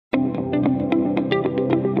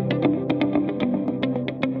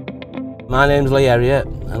My name's Lee Elliott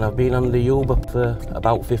and I've been on the Uber for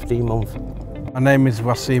about 15 months. My name is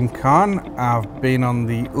Wasim Khan. I've been on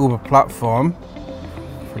the Uber platform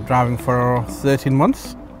for driving for 13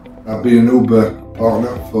 months. I've been an Uber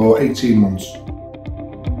partner for 18 months.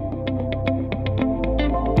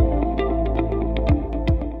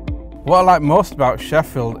 What I like most about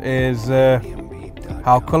Sheffield is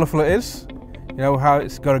how colourful it is. You know, how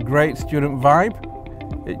it's got a great student vibe.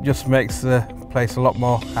 It just makes the place a lot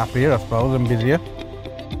more happier, I suppose, and busier.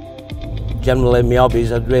 Generally, my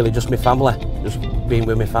hobbies are really just my family, just being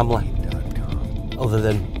with my family. Other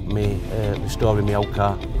than me restoring my old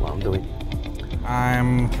car, what I'm doing.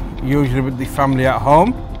 I'm usually with the family at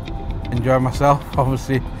home, enjoying myself,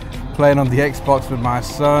 obviously playing on the Xbox with my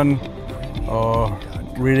son, or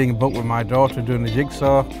reading a book with my daughter, doing the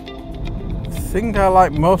jigsaw. The thing I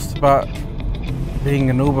like most about being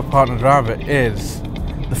an Uber partner driver is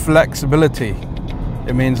the flexibility.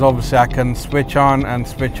 It means obviously I can switch on and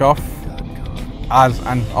switch off as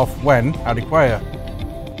and off when I require.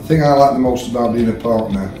 The thing I like the most about being a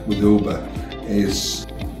partner with Uber is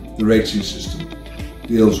the rating system. It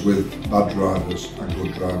deals with bad drivers and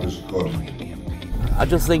good drivers accordingly. I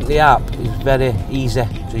just think the app is very easy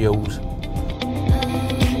to use.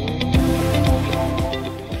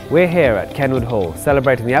 We're here at Kenwood Hall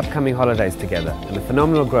celebrating the upcoming holidays together and the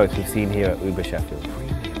phenomenal growth we've seen here at Uber Sheffield.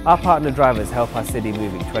 Our partner drivers help our city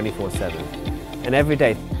moving 24/7, and every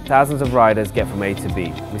day thousands of riders get from A to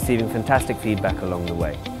B, receiving fantastic feedback along the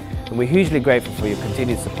way. And we're hugely grateful for your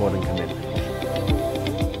continued support and commitment.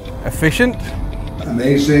 Efficient,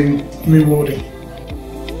 amazing, rewarding.